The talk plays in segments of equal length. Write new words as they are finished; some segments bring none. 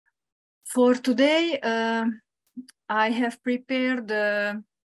For today, I have prepared,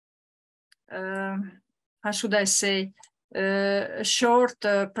 how should I say, a short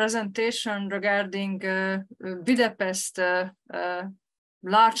presentation regarding Budapest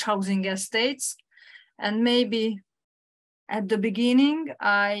large housing estates. And maybe at the beginning,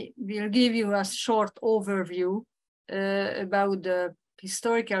 I will give you a short overview about the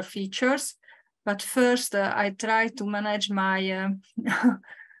historical features. But first, I try to manage my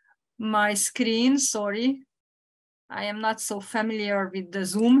my screen. Sorry, I am not so familiar with the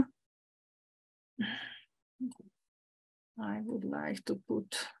Zoom. I would like to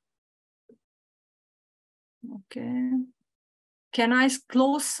put. Okay. Can I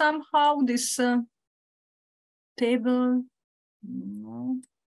close somehow this table? No.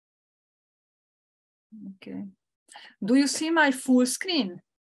 Okay. Do you see my full screen?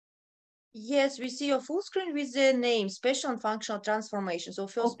 Yes, we see your full screen with the name, Spatial and Functional Transformation. So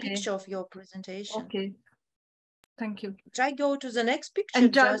first picture of your presentation. Okay. Thank you. Try go to the next picture,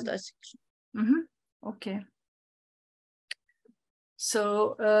 just as. Okay.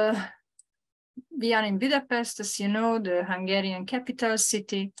 So we are in Budapest, as you know, the Hungarian capital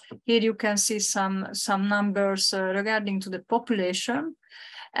city. Here you can see some numbers regarding to the population.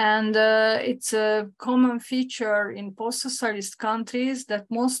 And it's a common feature in post-socialist countries that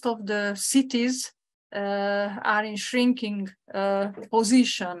most of the cities are in shrinking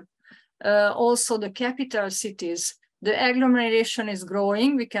position. Also the capital cities, the agglomeration is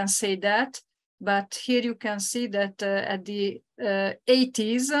growing, we can say that. But here you can see that at the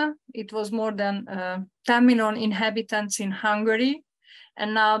 80s, it was more than 10 million inhabitants in Hungary.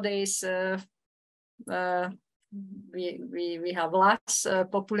 And nowadays, we have lots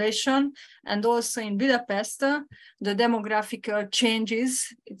population, and also in Budapest, the demographic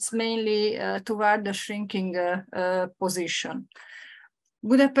changes, it's mainly toward the shrinking position.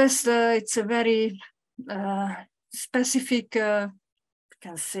 Budapest, it's a very specific,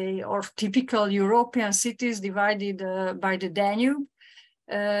 can say, or typical European cities divided by the Danube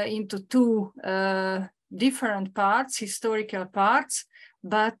into two different parts, historical parts,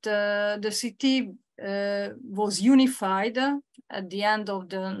 but the city was unified at the end of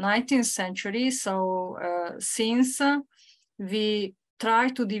the 19th century. So since we try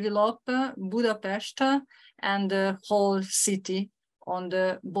to develop Budapest and the whole city on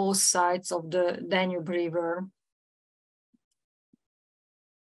the both sides of the Danube River.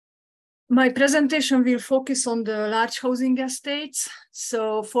 My presentation will focus on the large housing estates.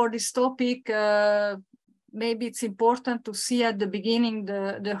 So for this topic, maybe it's important to see at the beginning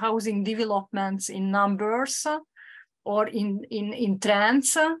the housing developments in numbers or in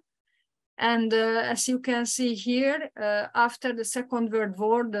trends. And as you can see here, after the Second World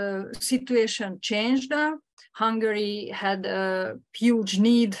War, the situation changed. Hungary had a huge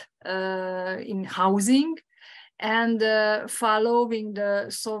need in housing. And following the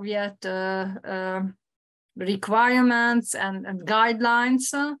Soviet requirements and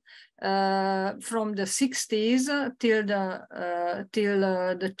guidelines from the 60s till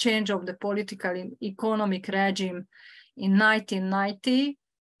the change of the political and economic regime in 1990,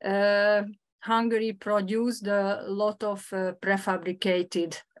 Hungary produced a lot of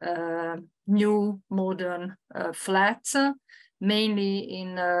prefabricated new modern flats, mainly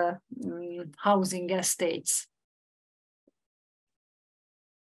in housing estates.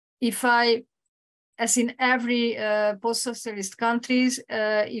 If I, as in every post-socialist countries,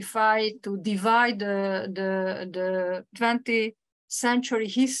 if I to divide the 20th century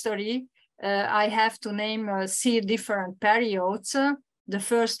history, I have to name 3 different periods. The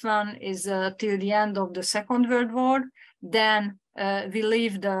first one is till the end of the Second World War. Then we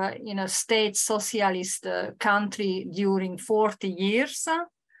lived in a state socialist country during 40 years.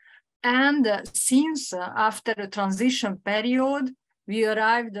 And since after the transition period, we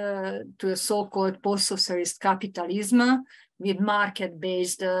arrived to a so-called post-socialist capitalism with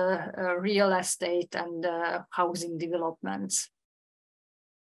market-based real estate and housing developments.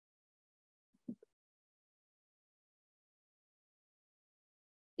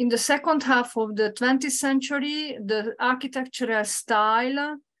 In the second half of the 20th century, the architectural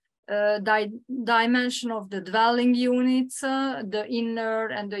style, dimension of the dwelling units, the inner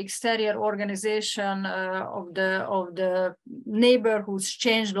and the exterior organization of the neighborhoods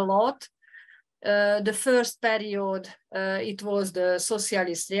changed a lot. The first period, it was the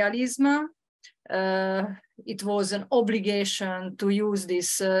socialist realism. It was an obligation to use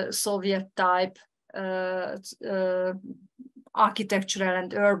this Soviet type architectural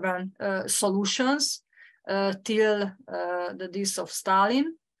and urban solutions till the death of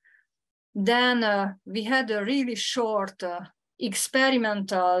Stalin. Then we had a really short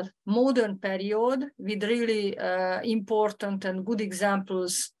experimental modern period with really important and good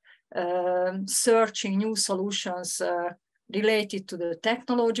examples searching new solutions related to the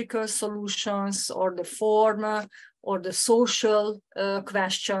technological solutions or the form or the social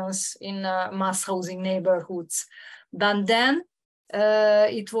questions in mass housing neighborhoods. But then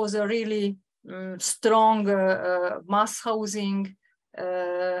it was a really strong mass housing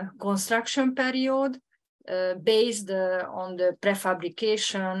construction period based on the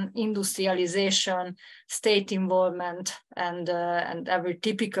prefabrication, industrialization, state involvement, and every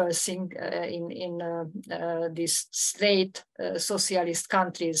typical thing in these state socialist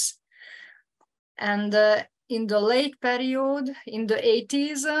countries. And in the late period, in the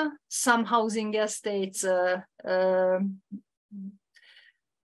 80s, some housing estates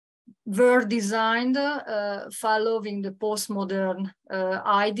were designed following the postmodern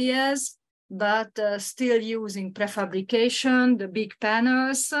ideas, but still using prefabrication, the big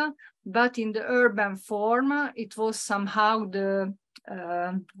panels, but in the urban form, it was somehow the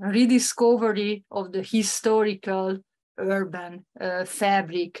rediscovery of the historical urban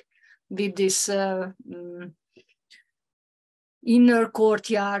fabric with this inner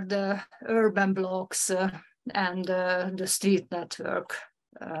courtyard, urban blocks, and the street network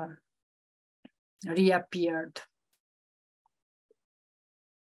reappeared.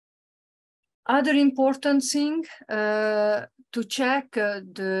 Other important thing to check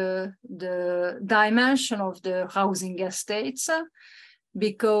the dimension of the housing estates,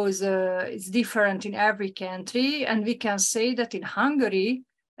 because it's different in every country, and we can say that in Hungary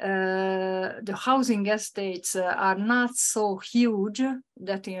the housing estates are not so huge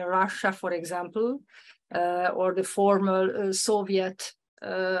that in Russia, for example, or the former Soviet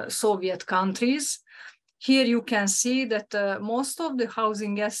countries. Here you can see that most of the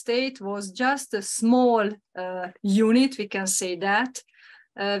housing estate was just a small unit, we can say that,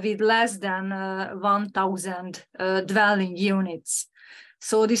 with less than 1,000 dwelling units.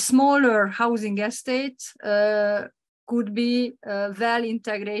 So the smaller housing estates could be well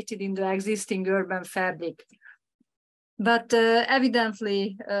integrated in the existing urban fabric. But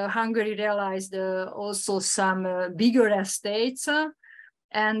evidently, Hungary realized also some bigger estates.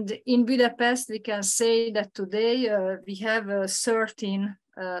 And in Budapest, we can say that today we have 13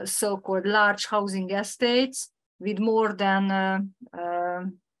 so-called large housing estates with more than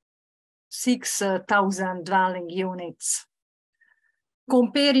 6,000 dwelling units.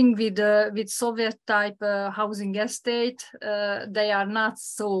 Comparing with Soviet type housing estate, they are not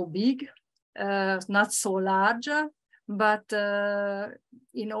so big, not so large, but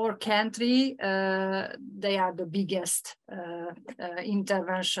in our country, they are the biggest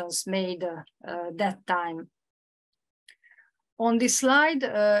interventions made that time. On this slide,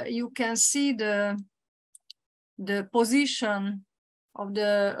 you can see the position of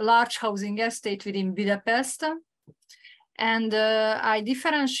the large housing estate within Budapest. And I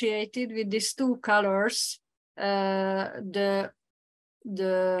differentiated with these two colors the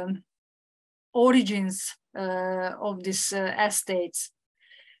origins of these estates,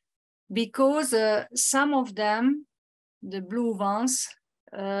 because some of them, the blue ones,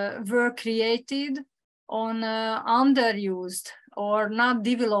 were created on underused or not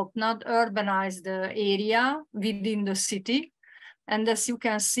developed, not urbanized area within the city. And as you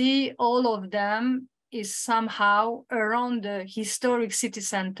can see, all of them is somehow around the historic city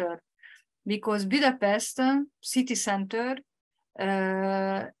center, because Budapest city center,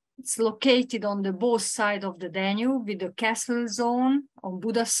 it's located on the both sides of the Danube, with the castle zone on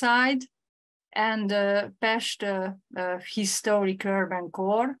Buda side and Pest historic urban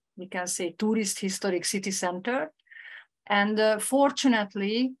core, we can say tourist historic city center. And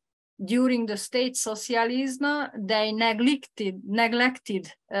fortunately, during the state socialism, they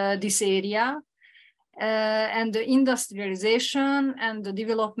neglected this area, and the industrialization and the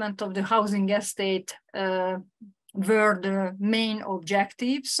development of the housing estate were the main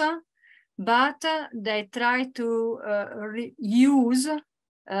objectives, but they try to use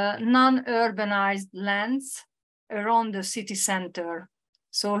non-urbanized lands around the city center.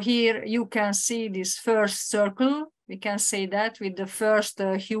 So here you can see this first circle, we can say that, with the first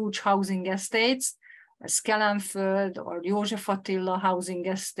huge housing estates, Skelenföld or József Attila housing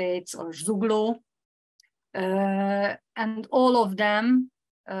estates or Zugló. And all of them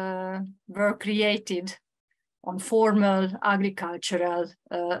were created on formal agricultural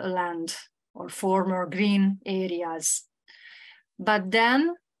land or former green areas. But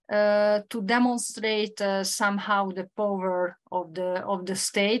then to demonstrate somehow the power of the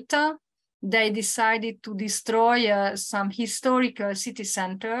state, they decided to destroy some historical city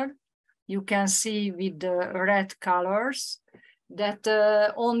center. You can see with the red colors. that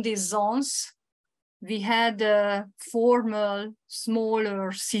on these zones, we had formal,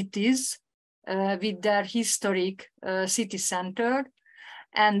 smaller cities with their historic city center,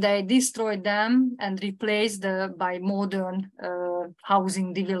 and they destroyed them and replaced by modern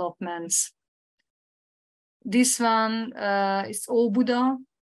housing developments. This one is Óbuda,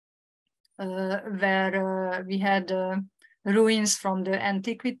 where we had ruins from the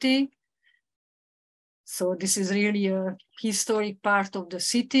antiquity. So this is really a historic part of the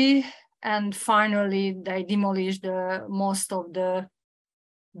city. And finally, they demolished most of the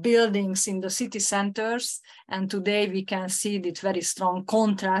buildings in the city centers. And today we can see this very strong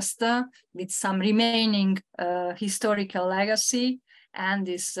contrast with some remaining historical legacy and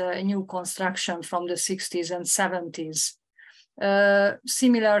this new construction from the 60s and 70s.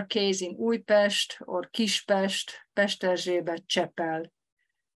 Similar case in Újpest or Kispest, Pesterzsébet, Csepel.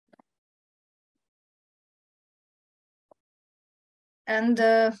 And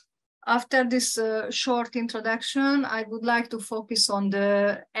after this short introduction, I would like to focus on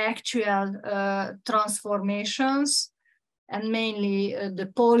the actual transformations and mainly the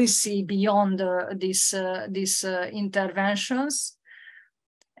policy beyond these interventions.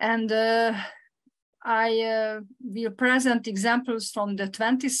 And I will present examples from the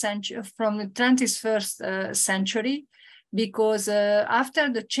 20th century, from the 21st century, because after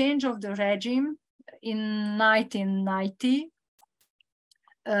the change of the regime in 1990,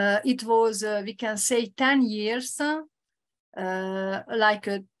 it was, we can say, 10 years, like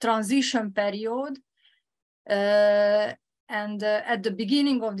a transition period. And at the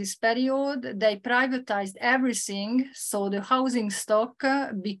beginning of this period, they privatized everything. So the housing stock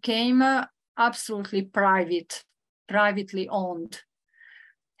became absolutely privately owned.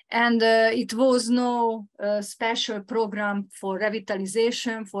 And it was no special program for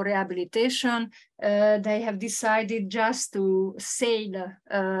revitalization, for rehabilitation. They have decided just to sell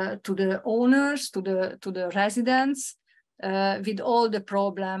to the owners, to the residents, with all the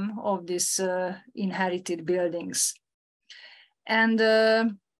problem of these inherited buildings. And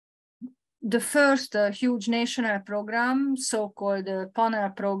the first huge national program, so-called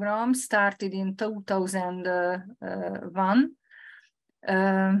panel program, started in 2001.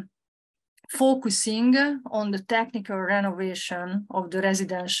 Focusing on the technical renovation of the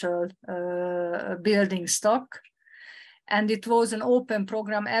residential building stock. And it was an open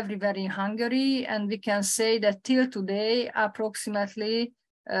program everywhere in Hungary. And we can say that till today, approximately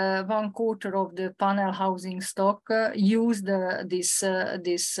 1/4 of the panel housing stock used this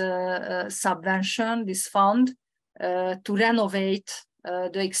subvention, this fund, to renovate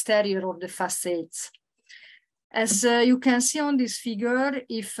the exterior of the facades. As you can see on this figure,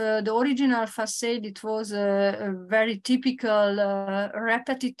 if the original facade, it was a very typical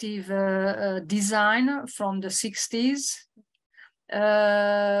repetitive design from the 60s,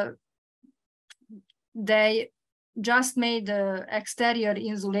 they just made the exterior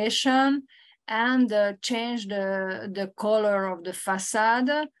insulation and changed the color of the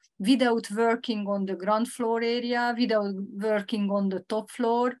facade without working on the ground floor area, without working on the top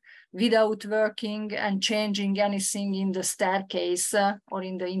floor, without working and changing anything in the staircase or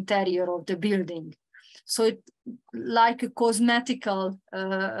in the interior of the building. So it's like a cosmetical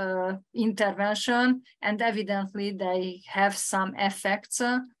intervention, and evidently they have some effects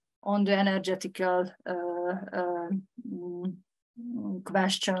on the energetical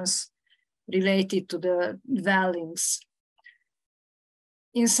questions related to the dwellings.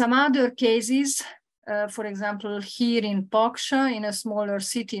 In some other cases, for example, here in Paks, in a smaller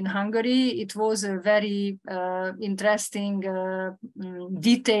city in Hungary, it was a very interesting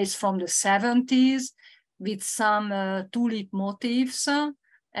details from the 70s with some tulip motifs.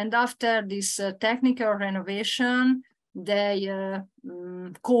 And after this technical renovation, they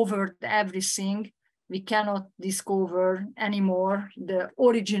covered everything. We cannot discover anymore the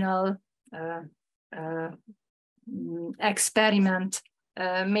original experiment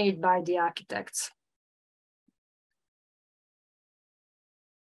made by the architects.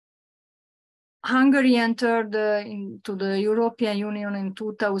 Hungary entered into the European Union in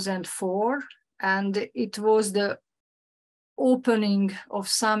 2004, and it was the opening of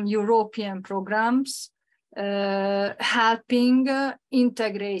some European programs helping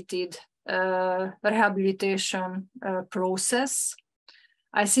integrated rehabilitation process.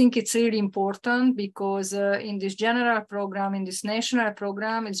 I think it's really important because in this general program, in this national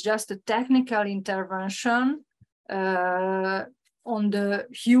program, it's just a technical intervention on the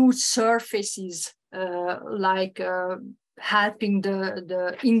huge surfaces, like helping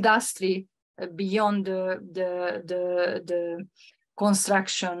the industry beyond the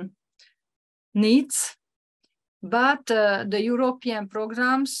construction needs. But the European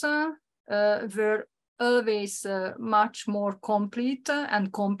programs were always much more complete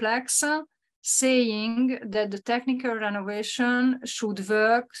and complex, saying that the technical renovation should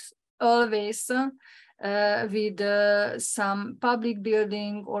work always with some public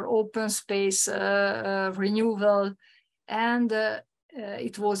building or open space renewal, and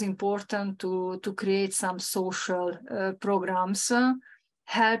it was important to create some social programs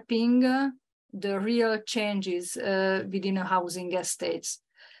helping the real changes within a housing estates.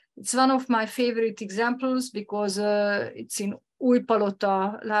 It's one of my favorite examples because it's in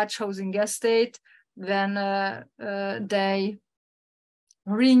Újpalota large housing estate when they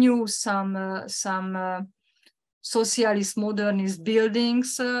renew some socialist modernist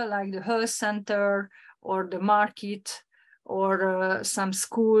buildings like the health center or the market or some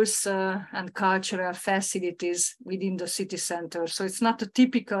schools and cultural facilities within the city center. So it's not a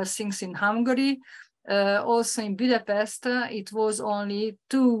typical things in Hungary. Also in Budapest, it was only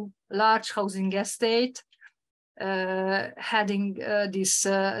 2 large housing estates having this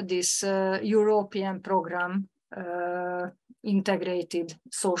European program, integrated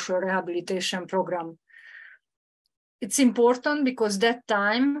social rehabilitation program. It's important because that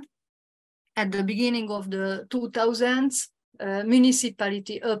time, at the beginning of the 2000s,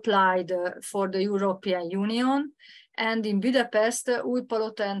 municipality applied for the European Union, and in Budapest,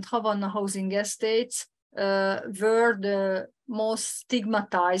 Újpalota and Havanna housing estates were the most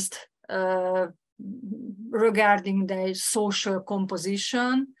stigmatized regarding their social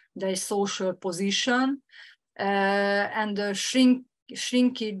composition, their social position, and the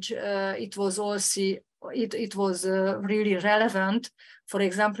shrinkage. It was also really relevant. For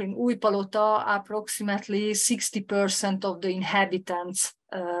example, in Újpalota, approximately 60% of the inhabitants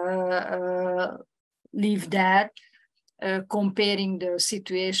live there, comparing the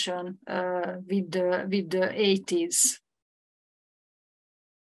situation with the 80s.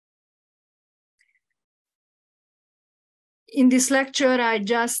 In this lecture, I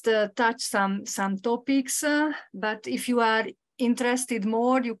just touched some topics, but if you are interested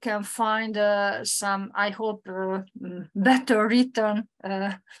more, you can find some, I hope, better written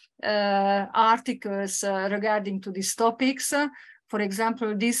articles regarding to these topics. For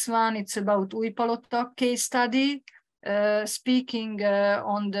example, this one, it's about Újpalota case study, speaking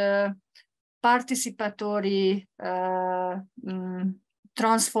on the participatory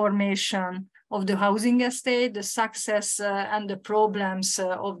transformation of the housing estate, the success and the problems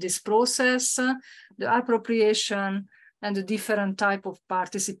of this process, the appropriation, and the different type of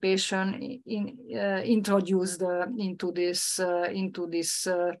participation introduced into this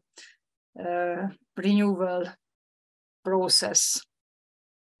renewal process.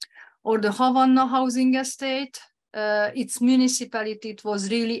 Or the Havanna housing estate, its municipality, it was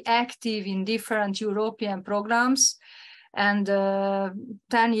really active in different European programs. And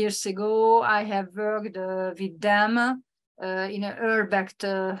 10 years ago, I have worked with them in an Urbect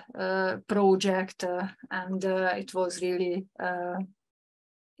project, and it was really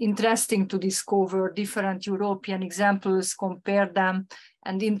interesting to discover different European examples, compare them,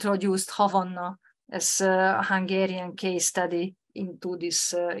 and introduced Havanna as a Hungarian case study into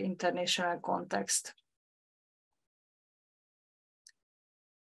this international context.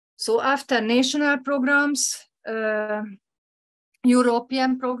 So after national programs,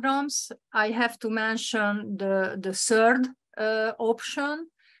 European programs, I have to mention the third option,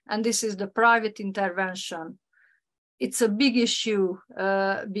 and this is the private intervention. It's a big issue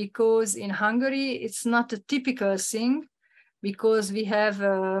because in Hungary, it's not a typical thing, because we have,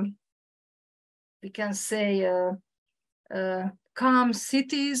 we can say, calm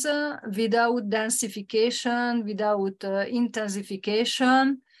cities without densification, without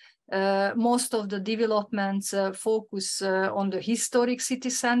intensification. Most of the developments focus on the historic city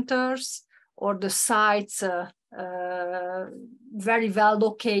centers or the sites very well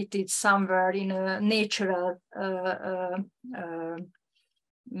located somewhere in a natural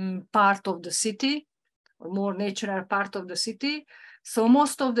part of the city, or more natural part of the city. So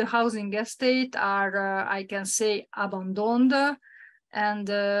most of the housing estates are, I can say, abandoned, and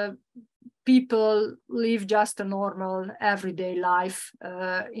people live just a normal everyday life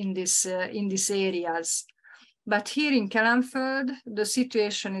in these areas. But here in Kelenföld, the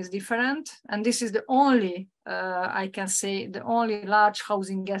situation is different, and this is the only, I can say, the only large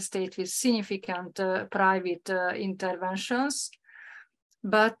housing estate with significant private interventions.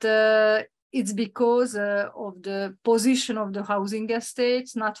 But it's because of the position of the housing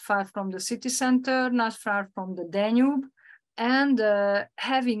estates, not far from the city center, not far from the Danube, and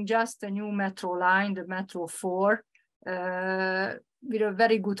having just a new metro line, the Metro 4, with a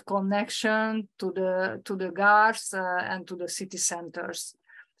very good connection to the guards and to the city centers.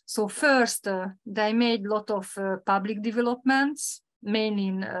 So first, they made a lot of public developments, mainly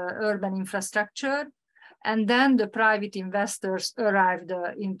in urban infrastructure, and then the private investors arrived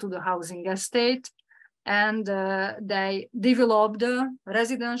into the housing estate, and they developed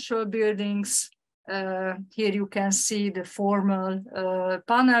residential buildings. Here you can see the formal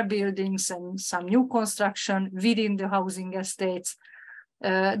panel buildings and some new construction within the housing estates.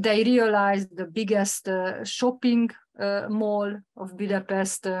 They realized the biggest shopping mall of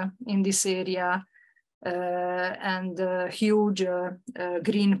Budapest in this area, and a huge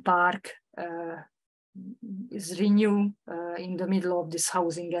green park is renewed in the middle of this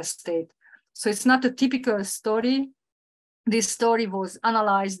housing estate. So it's not a typical story. This story was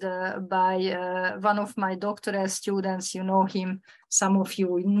analyzed by one of my doctoral students. You know him, some of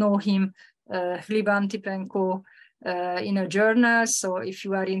you know him, Benkő, in a journal. So if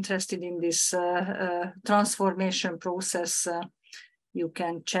you are interested in this transformation process, you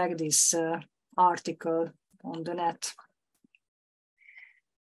can check this article on the net.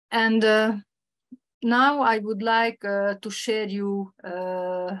 And now I would like to share you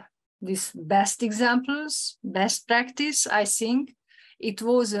these best examples, best practice. I think it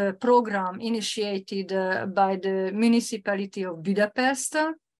was a program initiated by the Municipality of Budapest,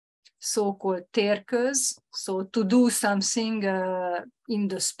 so-called térköz, so to do something in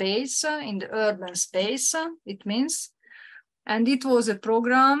the space, in the urban space, it means. And it was a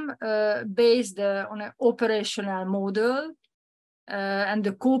program based on an operational model and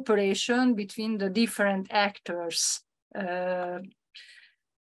the cooperation between the different actors.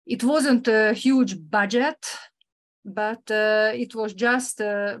 It wasn't a huge budget, but it was just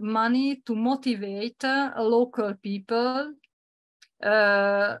money to motivate local people,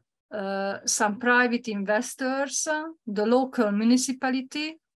 some private investors, the local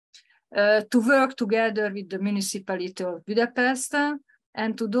municipality, to work together with the Municipality of Budapest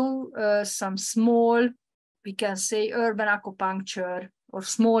and to do some small, we can say, urban acupuncture or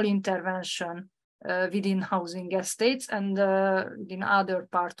small intervention within housing estates and in other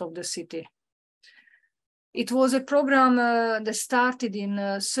parts of the city. It was a program that started in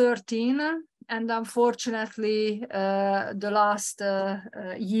 2013, and unfortunately, the last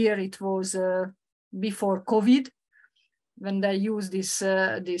year it was before COVID, when they used this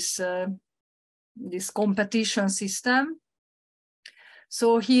competition system.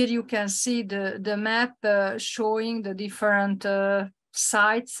 So here you can see the map showing the different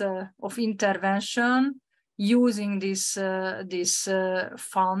sites of intervention using this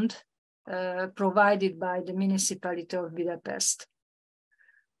fund provided by the Municipality of Budapest.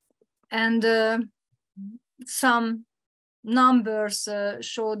 And some numbers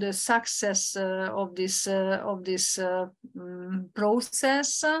show the success of this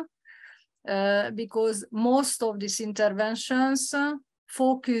process, because most of these interventions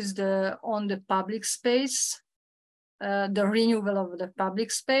focused on the public space, the renewal of the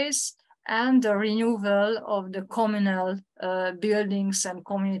public space, and the renewal of the communal buildings and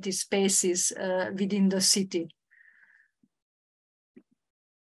community spaces within the city.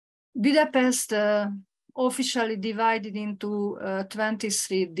 Budapest officially divided into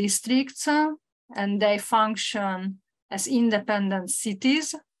 23 districts, and they function as independent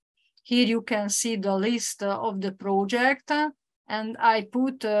cities. Here you can see the list of the project, and I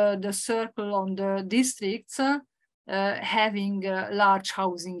put the circle on the districts having large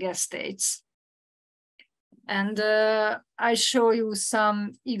housing estates. And I show you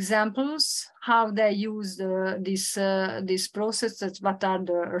some examples how they use this process, what are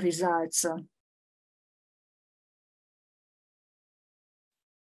the results.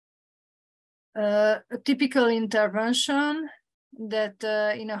 A typical intervention that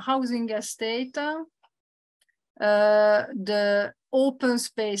in a housing estate, the open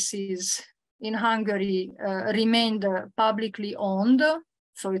spaces in Hungary remained publicly owned.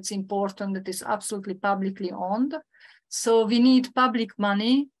 So it's important that it's absolutely publicly owned. So we need public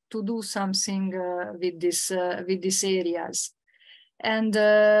money to do something with these areas. And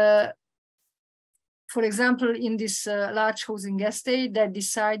for example, in this large housing estate, they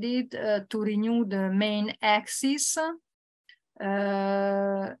decided to renew the main axis,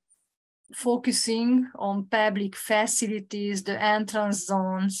 focusing on public facilities, the entrance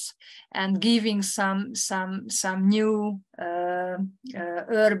zones, and giving some new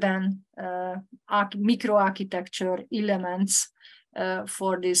urban micro-architecture elements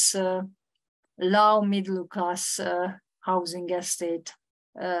for this low middle class housing estate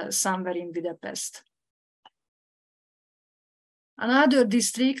somewhere in Budapest. Another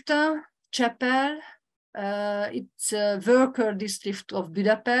district, Spatial, it's a worker district of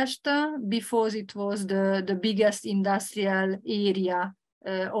Budapest because it was the biggest industrial area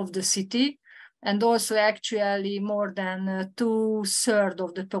of the city. And also actually more than 2/3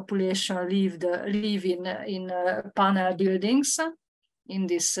 of the population live in panel buildings in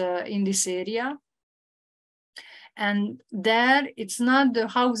this area. And there it's not the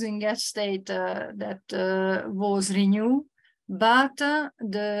housing estate that was renewed, but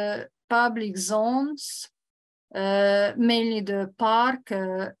the public zones, mainly the park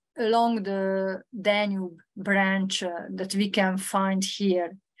along the Danube branch that we can find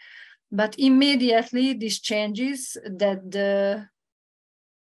here. But immediately this changes that the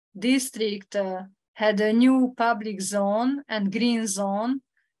district had a new public zone and green zone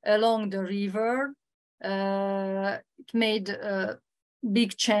along the river. It made a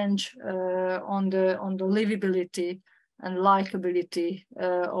big change on the livability and likability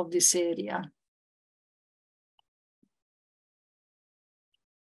of this area.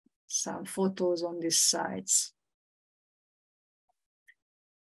 Some photos on these sites.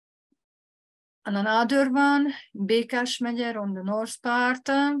 And another one, Békás megye on the north part,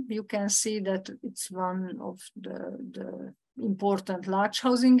 you can see that it's one of the important large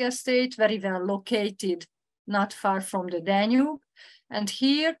housing estate, very well located, not far from the Danube. And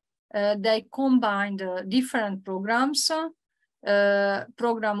here they combined different programs,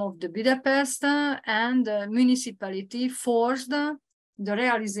 program of the Budapest and the municipality forced the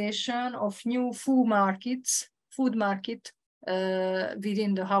realization of new food market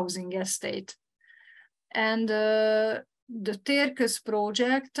within the housing estate. And the Térköz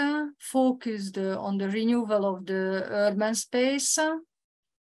project focused on the renewal of the urban space,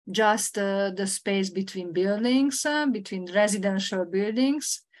 just the space between buildings, between residential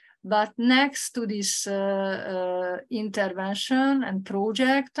buildings. But next to this intervention and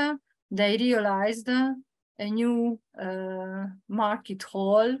project, they realized a new market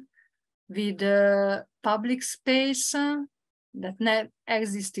hall with public space that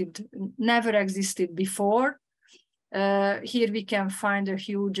never existed before. Here we can find a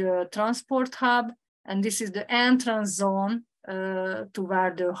huge transport hub, and this is the entrance zone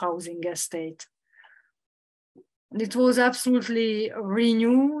toward the housing estate. It was absolutely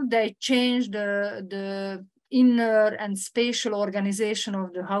renewed. They changed the inner and spatial organization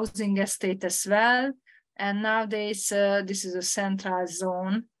of the housing estate as well. And nowadays, this is a central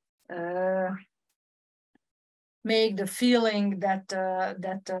zone. Make the feeling that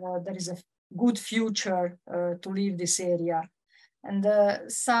there is a good future to live this area. And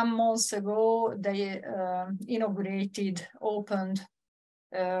some months ago, they opened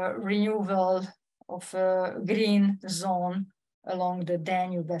renewal of a green zone along the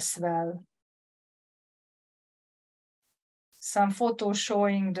Danube as well. Some photos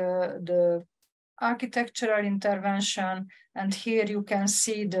showing the architectural intervention, and here you can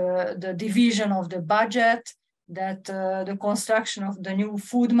see the division of the budget, that the construction of the new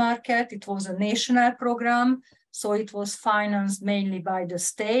food market, it was a national program, so it was financed mainly by the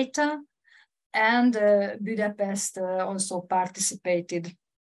state, and Budapest also participated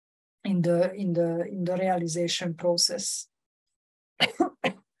in the realization process.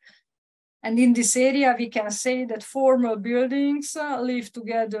 And in this area, we can say that formal buildings live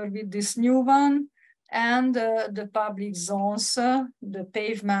together with this new one, and the public zones, the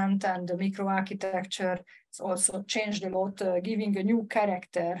pavement and the microarchitecture, it's also changed a lot, giving a new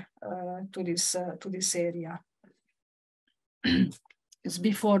character to this area. It's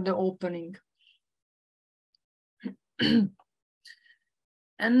before the opening.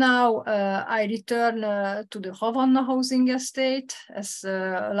 And now I return to the Havanna housing estate as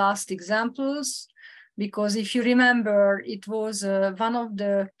last examples, because if you remember, it was one of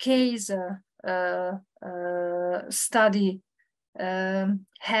the case study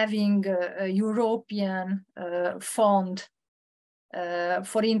having a European fund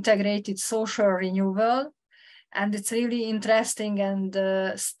for integrated social renewal. And it's really interesting and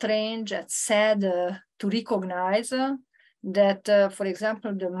strange and sad to recognize that, for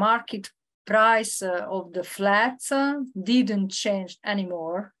example, the market price of the flats didn't change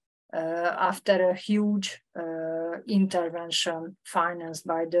anymore after a huge intervention financed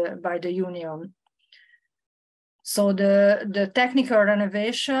by the union. So the technical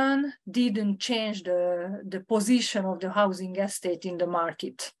renovation didn't change the position of the housing estate in the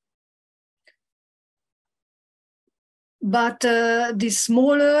market. But this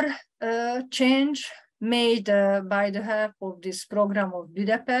smaller change made by the help of this program of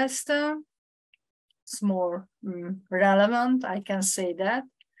Budapest, it's more relevant, I can say that.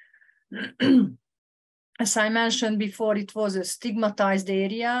 As I mentioned before, it was a stigmatized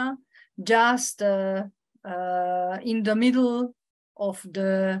area, just in the middle of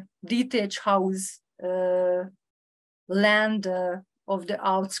the detached house land of the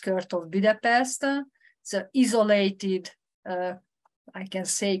outskirts of Budapest. It's an isolated, I can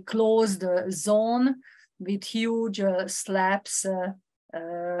say, closed zone with huge slabs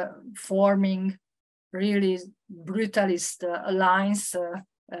forming really brutalist lines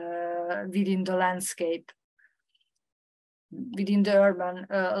within the landscape, within the urban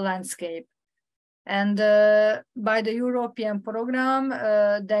landscape. And by the European program,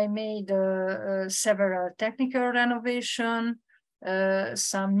 they made several technical renovation,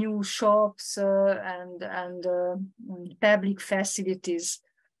 some new shops and public facilities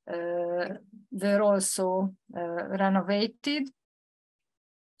were also renovated.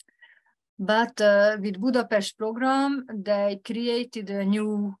 But with Budapest program, they created a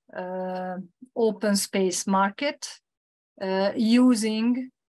new open space market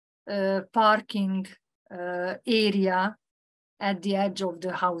using parking area at the edge of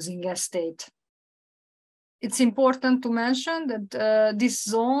the housing estate. It's important to mention that this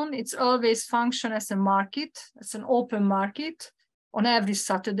zone, it's always function as a market, as an open market on every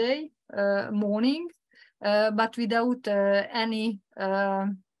Saturday morning, but without any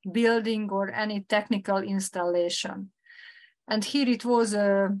building or any technical installation. And here it was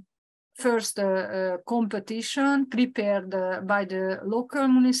a first competition prepared by the local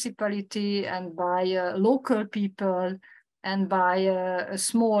municipality and by local people and by a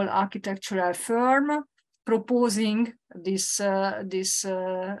small architectural firm proposing this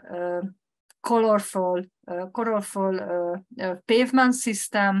colorful pavement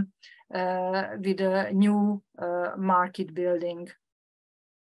system with a new market building.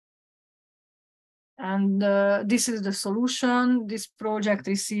 And this is the solution. This project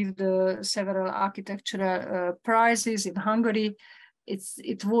received several architectural prizes in Hungary.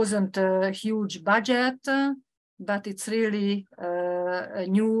 It wasn't a huge budget, but it's really a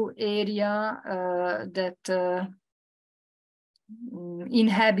new area that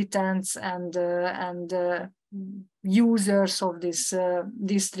inhabitants and users of this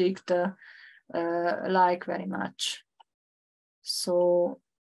district like very much. So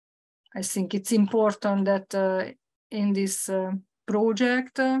I think it's important that in this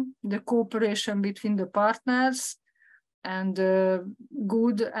project, the cooperation between the partners and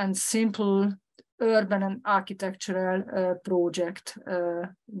good and simple urban and architectural project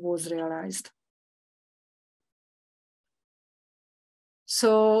was realized.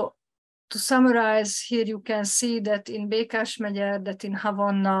 So to summarize, here you can see that in Békás megye, that in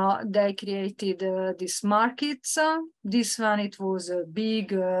Havana, they created these markets. This one, it was a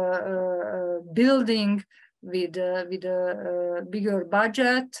big building with a bigger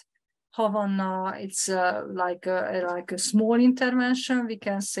budget. Havana, it's like a small intervention, we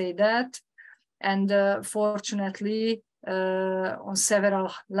can say that. And fortunately, on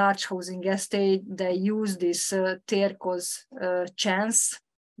several large housing estates, they use this Terkoz chance,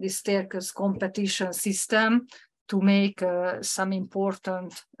 this Terkoz competition system to make some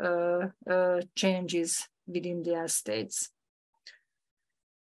important changes within the estates.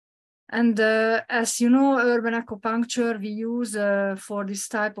 And as you know, urban acupuncture we use for this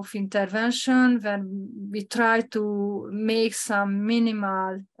type of intervention when we try to make some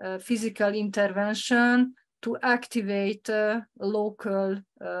minimal physical intervention to activate local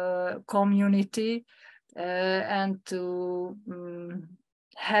community and to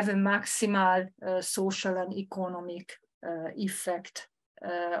have a maximal social and economic effect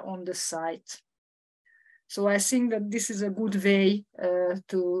on the site. So I think that this is a good way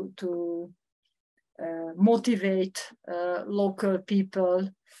to motivate local people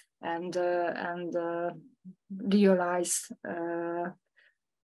and realize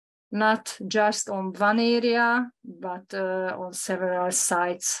not just on one area, but on several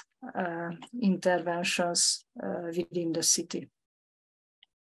sites interventions within the city.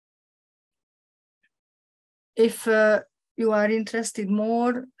 If you are interested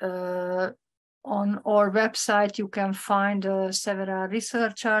more, on our website, you can find several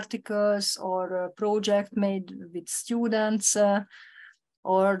research articles or a project made with students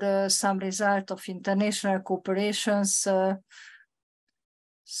or some result of international cooperations.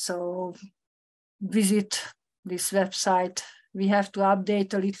 So visit this website. We have to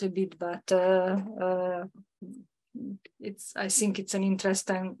update a little bit, but I think it's an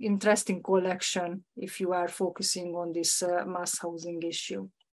interesting collection if you are focusing on this mass housing issue.